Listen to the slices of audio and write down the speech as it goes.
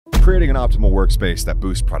Creating an optimal workspace that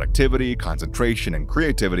boosts productivity, concentration, and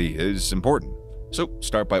creativity is important. So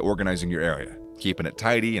start by organizing your area, keeping it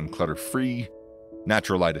tidy and clutter-free.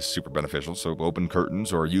 Natural light is super beneficial, so open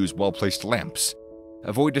curtains or use well-placed lamps.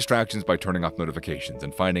 Avoid distractions by turning off notifications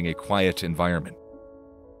and finding a quiet environment.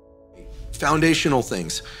 Foundational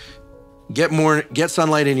things. Get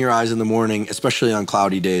sunlight in your eyes in the morning, especially on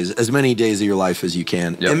cloudy days, as many days of your life as you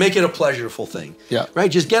can, and make it a pleasurable thing. Right?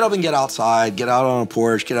 Just get up and get outside, get out on a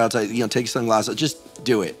porch, get outside, take sunglasses, just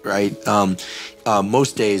do it, right?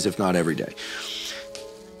 Most days, if not every day.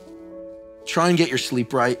 Try and get your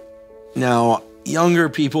sleep right. Now, younger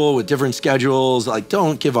people with different schedules,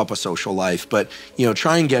 don't give up a social life, but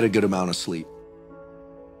try and get a good amount of sleep.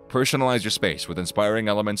 Personalize your space with inspiring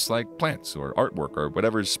elements like plants or artwork or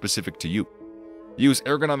whatever is specific to you. Use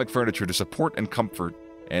ergonomic furniture to support and comfort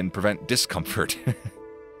and prevent discomfort.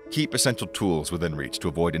 Keep essential tools within reach to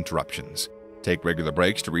avoid interruptions. Take regular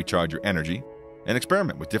breaks to recharge your energy, and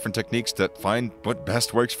experiment with different techniques to find what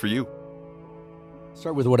best works for you.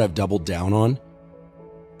 Start with what I've doubled down on.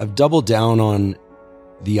 I've doubled down on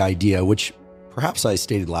the idea, which perhaps I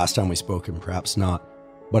stated last time we spoke and perhaps not,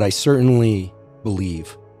 but I certainly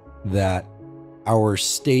believe that our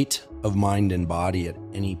state of mind and body at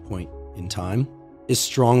any point in time is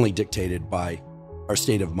strongly dictated by our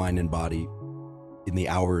state of mind and body in the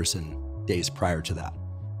hours and days prior to that.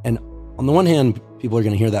 And on the one hand, people are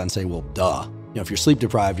going to hear that and say, well, duh. If you're sleep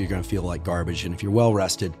deprived, you're going to feel like garbage. And if you're well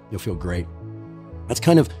rested, you'll feel great. That's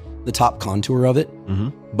kind of the top contour of it.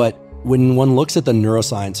 But when one looks at the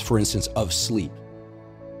neuroscience, for instance, of sleep,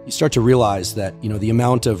 you start to realize that, the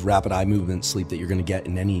amount of rapid eye movement sleep that you're going to get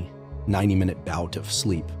in any 90-minute bout of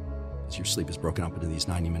sleep, because your sleep is broken up into these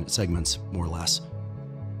 90-minute segments, more or less,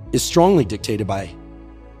 is strongly dictated by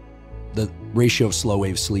the ratio of slow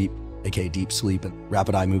wave sleep, aka deep sleep, and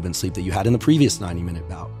rapid eye movement sleep that you had in the previous 90-minute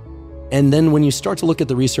bout. And then when you start to look at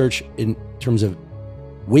the research in terms of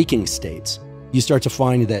waking states, you start to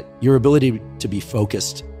find that your ability to be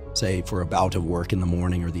focused, say for a bout of work in the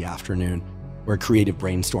morning or the afternoon, or a creative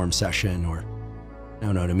brainstorm session, or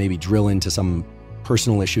to maybe drill into some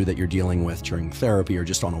personal issue that you're dealing with during therapy or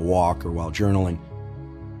just on a walk or while journaling,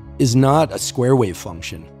 is not a square wave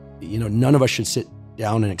function. None of us should sit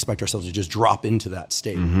down and expect ourselves to just drop into that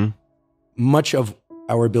state. Much of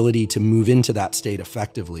our ability to move into that state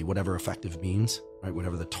effectively, whatever effective means, right,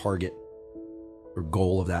 whatever the target or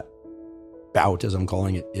goal of that bout, as I'm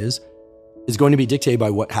calling it, is going to be dictated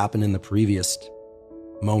by what happened in the previous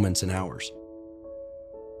moments and hours.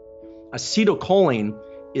 Acetylcholine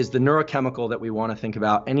is the neurochemical that we want to think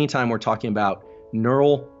about anytime we're talking about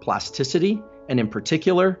neural plasticity, and in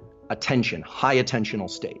particular, attention, high attentional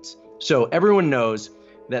states. So everyone knows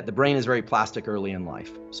that the brain is very plastic early in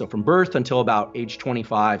life. So from birth until about age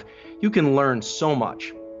 25, you can learn so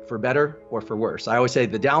much, for better or for worse. I always say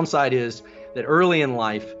the downside is that early in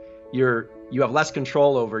life, you have less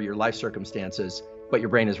control over your life circumstances, but your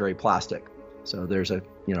brain is very plastic. So there's a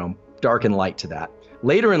dark and light to that.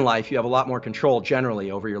 Later in life, you have a lot more control generally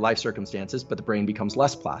over your life circumstances, but the brain becomes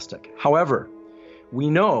less plastic. However, we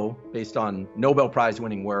know, based on Nobel Prize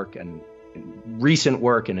winning work and recent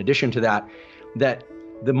work in addition to that, that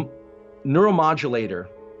the neuromodulator,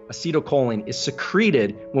 acetylcholine, is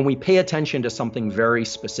secreted when we pay attention to something very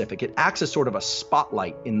specific. It acts as sort of a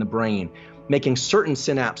spotlight in the brain, making certain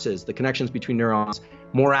synapses, the connections between neurons,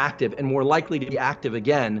 more active and more likely to be active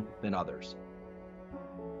again than others.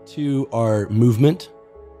 To our movement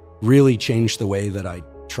really changed the way that I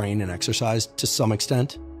train and exercise to some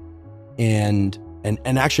extent. And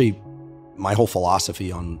actually my whole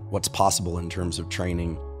philosophy on what's possible in terms of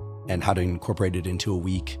training and how to incorporate it into a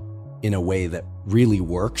week in a way that really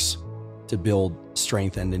works to build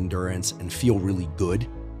strength and endurance and feel really good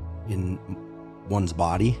in one's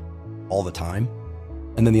body all the time.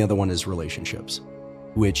 And then the other one is relationships,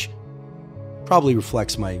 which probably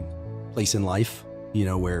reflects my place in life,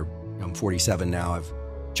 where I'm 47 now. I've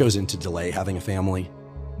chosen to delay having a family,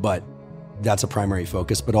 but that's a primary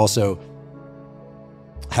focus. But also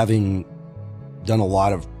having done a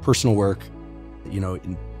lot of personal work,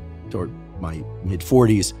 toward my mid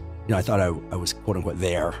 40s, I thought I was quote unquote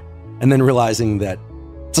there. And then realizing that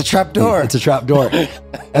it's a trap door. It's a trap door.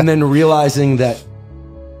 And then realizing that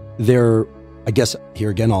I guess here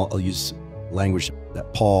again, I'll use language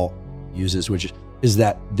that Paul uses, which is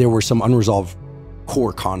that there were some unresolved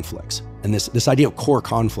core conflicts. And this idea of core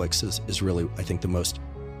conflicts is really, I think, the most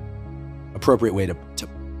appropriate way to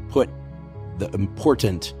put the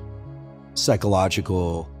important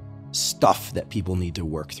psychological stuff that people need to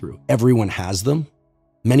work through. Everyone has them.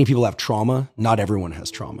 Many people have trauma. Not everyone has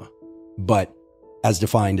trauma. But as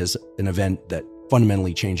defined as an event that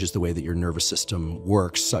fundamentally changes the way that your nervous system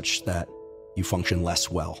works such that you function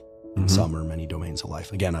less well in some or many domains of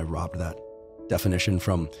life. Again, I robbed that definition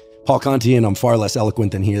from Paul Conti, and I'm far less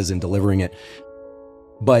eloquent than he is in delivering it.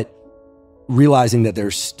 But realizing that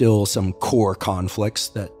there's still some core conflicts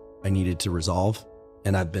that I needed to resolve,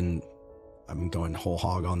 and I've been going whole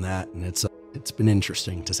hog on that, and it's been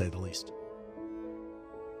interesting to say the least.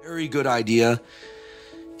 Very good idea,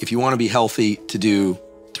 if you want to be healthy, to do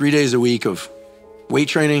 3 days a week of weight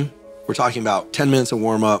training. We're talking about 10 minutes of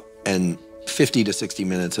warm up and 50 to 60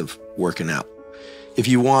 minutes of working out. If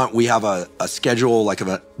you want, we have a schedule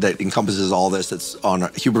that encompasses all this. That's on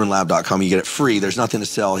hubermanlab.com. You get it free. There's nothing to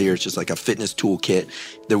sell here. It's just like a fitness toolkit.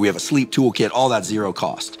 Then we have a sleep toolkit. All that's zero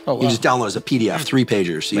cost. Oh, wow. You just download as a PDF,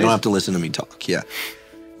 3-pager, so you don't have to listen to me talk. Yeah.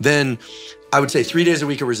 Then I would say 3 days a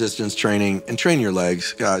week of resistance training, and train your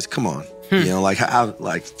legs, guys. Come on. You know,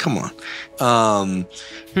 come on.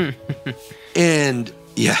 And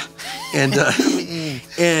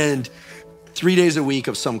 3 days a week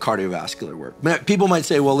of some cardiovascular work. People might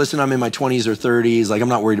say, well, listen, I'm in my 20s or 30s. Like, I'm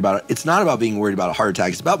not worried about it. It's not about being worried about a heart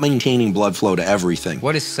attack. It's about maintaining blood flow to everything.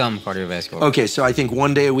 What is some cardiovascular? Okay, so I think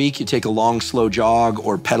 1 day a week, you take a long, slow jog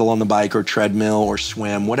or pedal on the bike or treadmill or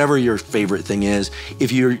swim, whatever your favorite thing is.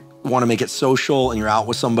 If you want to make it social and you're out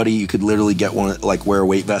with somebody, you could literally get one, like wear a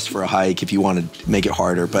weight vest for a hike if you want to make it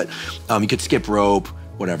harder. But you could skip rope,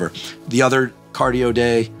 whatever. The other cardio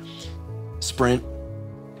day, sprint.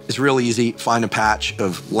 It's real easy. Find a patch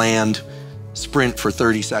of land, sprint for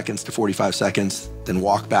 30 seconds to 45 seconds, then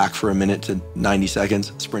walk back for a minute to 90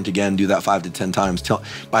 seconds, sprint again, do that 5 to 10 times.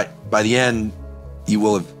 By the end, you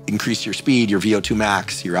will have increased your speed, your VO2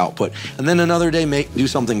 max, your output. And then another day, do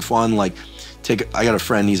something fun, like I got a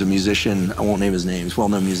friend, he's a musician, I won't name his name, he's a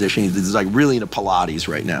well-known musician. He's like really into Pilates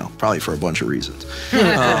right now, probably for a bunch of reasons.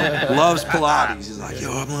 Loves Pilates. He's like,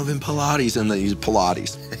 yo, I'm loving Pilates, and then he's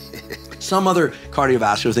Pilates. Some other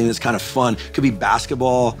cardiovascular thing that's kind of fun. Could be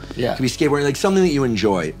basketball, could be skateboarding, like something that you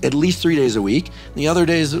enjoy. At least 3 days a week. And the other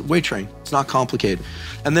day is weight train. It's not complicated.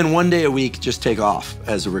 And then 1 day a week, just take off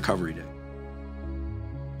as a recovery day.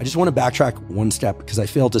 I just want to backtrack one step, because I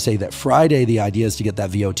failed to say that Friday, the idea is to get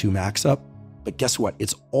that VO2 max up. But guess what?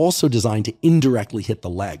 It's also designed to indirectly hit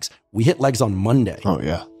the legs. We hit legs on Monday. Oh,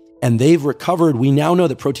 yeah. And they've recovered. We now know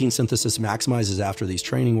that protein synthesis maximizes after these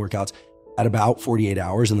training workouts at about 48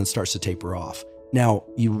 hours and then starts to taper off. Now,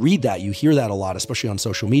 you read that, you hear that a lot, especially on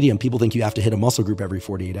social media, and people think you have to hit a muscle group every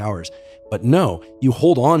 48 hours. But no, you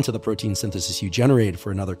hold on to the protein synthesis you generated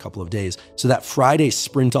for another couple of days. So that Friday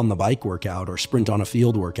sprint on the bike workout or sprint on a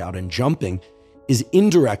field workout and jumping is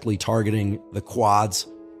indirectly targeting the quads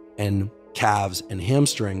and calves and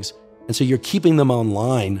hamstrings. And so you're keeping them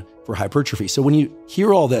online for hypertrophy. So when you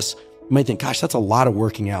hear all this, you might think, gosh, that's a lot of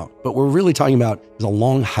working out. But what we're really talking about is a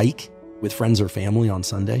long hike with friends or family on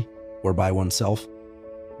Sunday or by oneself,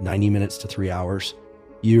 90 minutes to 3 hours.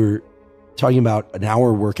 You're talking about an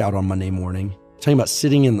hour workout on Monday morning. You're talking about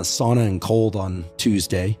sitting in the sauna and cold on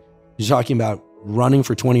Tuesday. You're talking about running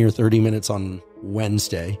for 20 or 30 minutes on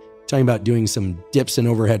Wednesday. You're talking about doing some dips and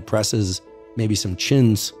overhead presses, maybe some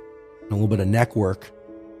chins, and a little bit of neck work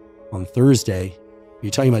on Thursday.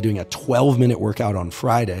 You're talking about doing a 12-minute workout on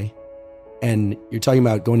Friday. And you're talking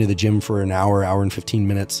about going to the gym for an hour, hour and 15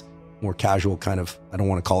 minutes, more casual kind of, I don't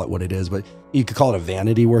want to call it what it is, but you could call it a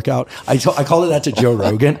vanity workout. I called it that to Joe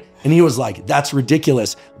Rogan, and he was like, that's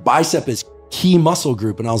ridiculous. Bicep is key muscle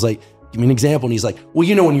group. And I was like, give me an example. And he's like, well,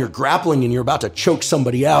 you know, when you're grappling and you're about to choke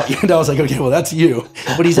somebody out, and I was like, okay, well, that's you.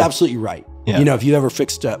 But he's absolutely right. Yeah. You know, if you ever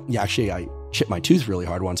fixed up, actually, I chipped my tooth really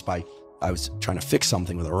hard once I was trying to fix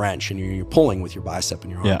something with a wrench, and you're pulling with your bicep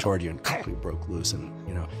and your arm toward you, and it broke loose and,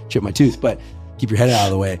 you know, chipped my tooth. But keep your head out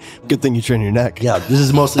of the way. Good thing you train your neck. Yeah, this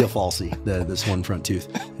is mostly a falsie, this one front tooth.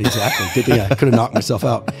 Exactly. Good thing I could have knocked myself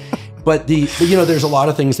out. But you know, there's a lot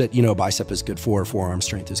of things that, you know, bicep is good for, forearm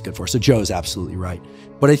strength is good for. So Joe's absolutely right.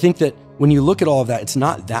 But I think that when you look at all of that, it's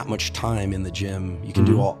not that much time in the gym. You can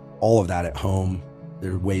do all of that at home.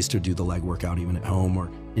 There are ways to do the leg workout even at home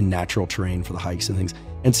or in natural terrain for the hikes and things.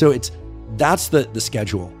 And so that's the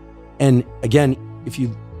schedule. And again, if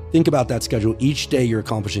you think about that schedule, each day you're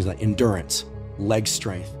accomplishing like endurance, leg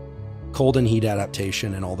strength, cold and heat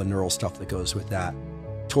adaptation, and all the neural stuff that goes with that.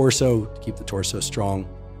 Torso, to keep the torso strong.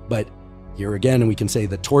 But here again, and we can say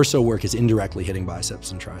the torso work is indirectly hitting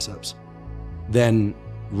biceps and triceps. Then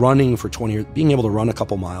running for 20 years, being able to run a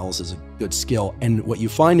couple miles is a good skill. And what you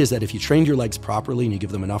find is that if you trained your legs properly and you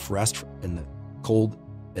give them enough rest, and the cold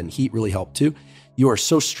and heat really help too, you are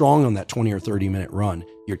so strong on that 20 or 30 minute run.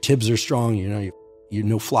 Your tibs are strong, you know, you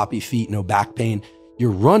no floppy feet, no back pain.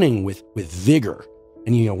 You're running with vigor,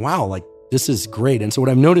 and you go, wow, like this is great. And so what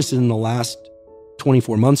I've noticed in the last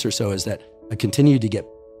 24 months or so is that I continued to get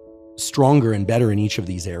stronger and better in each of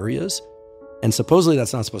these areas. And supposedly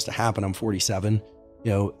that's not supposed to happen. I'm 47.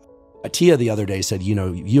 Atia the other day said,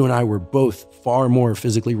 you and I were both far more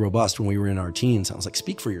physically robust when we were in our teens. I was like,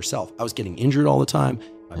 speak for yourself. I was getting injured all the time.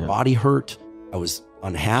 My body hurt. I was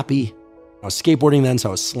unhappy. I was skateboarding then, so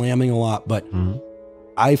I was slamming a lot. But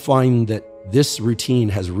I find that this routine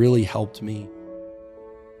has really helped me.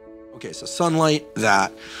 Okay, so sunlight,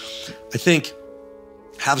 that. I think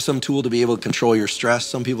have some tool to be able to control your stress.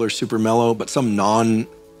 Some people are super mellow, but some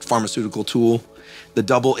non-pharmaceutical tool. The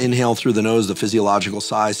double inhale through the nose, the physiological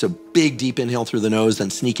size. So big, deep inhale through the nose, then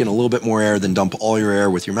sneak in a little bit more air, then dump all your air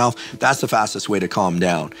with your mouth. That's the fastest way to calm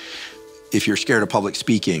down. If you're scared of public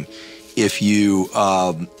speaking, if you,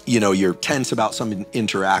 you're tense about some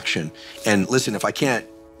interaction. And listen, if I can't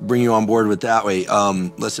bring you on board with that way,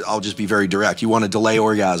 listen, I'll just be very direct. You want to delay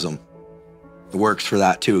orgasm. It works for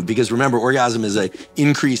that too. Because remember, orgasm is an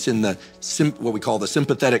increase in the what we call the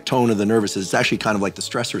sympathetic tone of the nervous system. It's actually kind of like the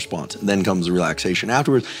stress response. And then comes the relaxation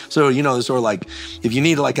afterwards. So, it's sort of like, if you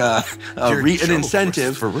need like an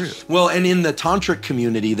incentive. For real. Well, and in the tantric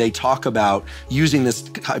community, they talk about using this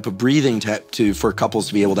type of breathing for couples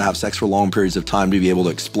to be able to have sex for long periods of time, to be able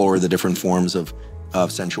to explore the different forms of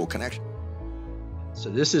sensual connection. So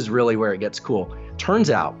this is really where it gets cool. Turns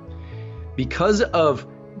out, because of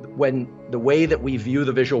the way that we view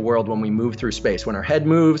the visual world when we move through space, when our head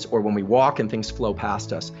moves or when we walk and things flow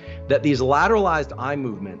past us, that these lateralized eye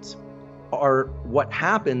movements are what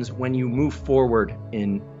happens when you move forward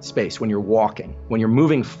in space, when you're walking, when you're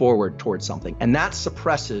moving forward towards something. And that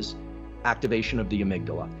suppresses activation of the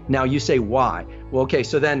amygdala. Now you say, why? Well, okay,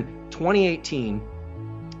 so then 2018,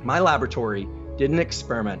 my laboratory did an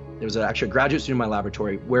experiment. There was actually a graduate student in my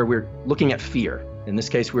laboratory where we're looking at fear. In this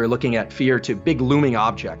case, we were looking at fear to big looming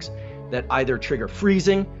objects that either trigger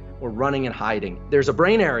freezing or running and hiding. There's a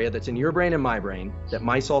brain area that's in your brain and my brain that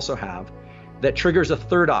mice also have that triggers a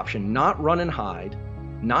third option, not run and hide,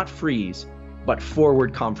 not freeze, but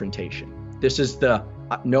forward confrontation. This is the,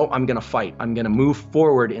 no, I'm gonna fight. I'm gonna move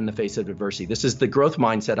forward in the face of adversity. This is the growth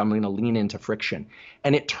mindset. I'm gonna lean into friction.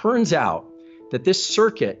 And it turns out that this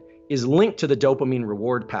circuit is linked to the dopamine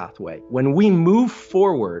reward pathway. When we move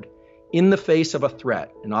forward in the face of a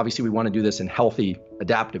threat, and obviously we want to do this in healthy,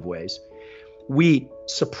 adaptive ways, we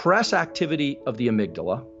suppress activity of the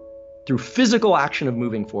amygdala through physical action of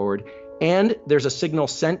moving forward, and there's a signal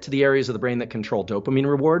sent to the areas of the brain that control dopamine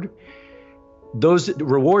reward. Those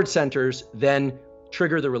reward centers then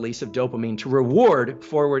trigger the release of dopamine to reward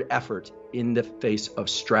forward effort in the face of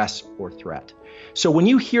stress or threat. So when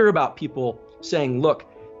you hear about people saying, look,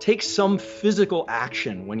 take some physical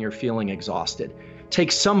action when you're feeling exhausted, take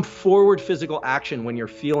some forward physical action when you're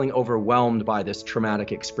feeling overwhelmed by this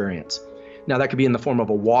traumatic experience. Now that could be in the form of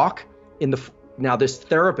a walk. Now this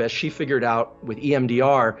therapist, she figured out with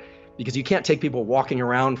EMDR, because you can't take people walking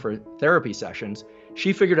around for therapy sessions,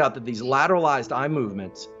 she figured out that these lateralized eye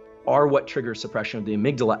movements are what triggers suppression of the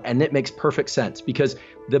amygdala. And it makes perfect sense because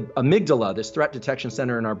the amygdala, this threat detection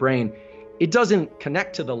center in our brain, it doesn't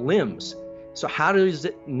connect to the limbs. So how does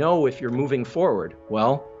it know if you're moving forward?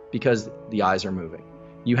 Well, because the eyes are moving.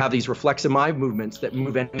 You have these reflexive eye movements that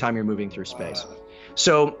move anytime you're moving through space.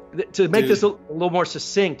 So to make this a little more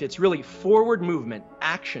succinct, it's really forward movement,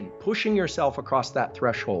 action, pushing yourself across that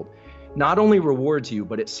threshold, not only rewards you,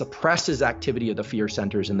 but it suppresses activity of the fear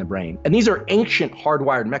centers in the brain. And these are ancient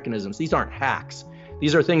hardwired mechanisms. These aren't hacks.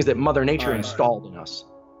 These are things that Mother Nature installed in us.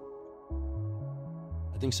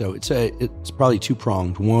 I think so. It's probably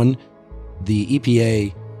two-pronged. One, the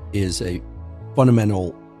EPA is a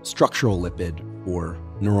fundamental structural lipid for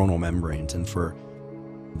neuronal membranes and for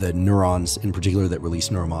the neurons in particular that release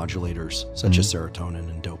neuromodulators such as serotonin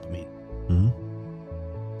and dopamine.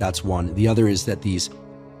 That's one. The other is that these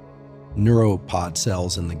neuropod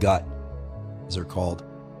cells in the gut, as they're called,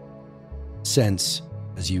 sense,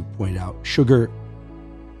 as you point out, sugar,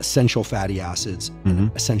 essential fatty acids,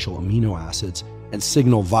 and essential amino acids, and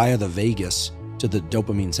signal via the vagus to the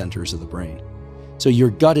dopamine centers of the brain. So your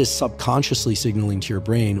gut is subconsciously signaling to your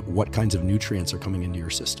brain what kinds of nutrients are coming into your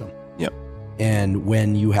system. Yep. And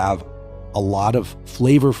when you have a lot of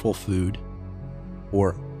flavorful food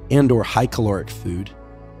or high caloric food,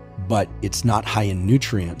 but it's not high in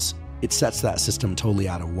nutrients, it sets that system totally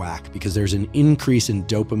out of whack because there's an increase in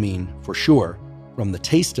dopamine for sure from the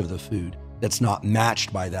taste of the food that's not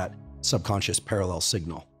matched by that subconscious parallel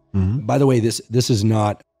signal. By the way, this is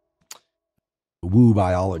not woo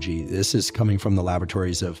biology. This is coming from the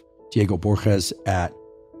laboratories of Diego Borges at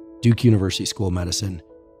Duke University School of Medicine.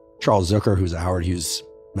 Charles Zucker, who's a Howard Hughes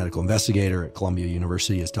medical investigator at Columbia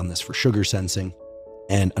University, has done this for sugar sensing,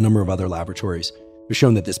 and a number of other laboratories. We've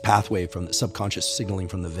shown that this pathway from the subconscious signaling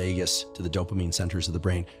from the vagus to the dopamine centers of the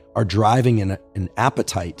brain are driving an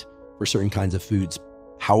appetite for certain kinds of foods.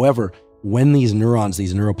 However, when these neurons,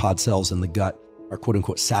 these neuropod cells in the gut are quote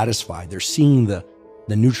unquote satisfied, they're seeing the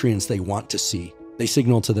nutrients they want to see. They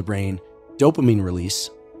signal to the brain dopamine release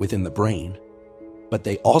within the brain, but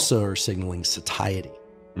they also are signaling satiety.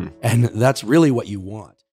 And that's really what you want.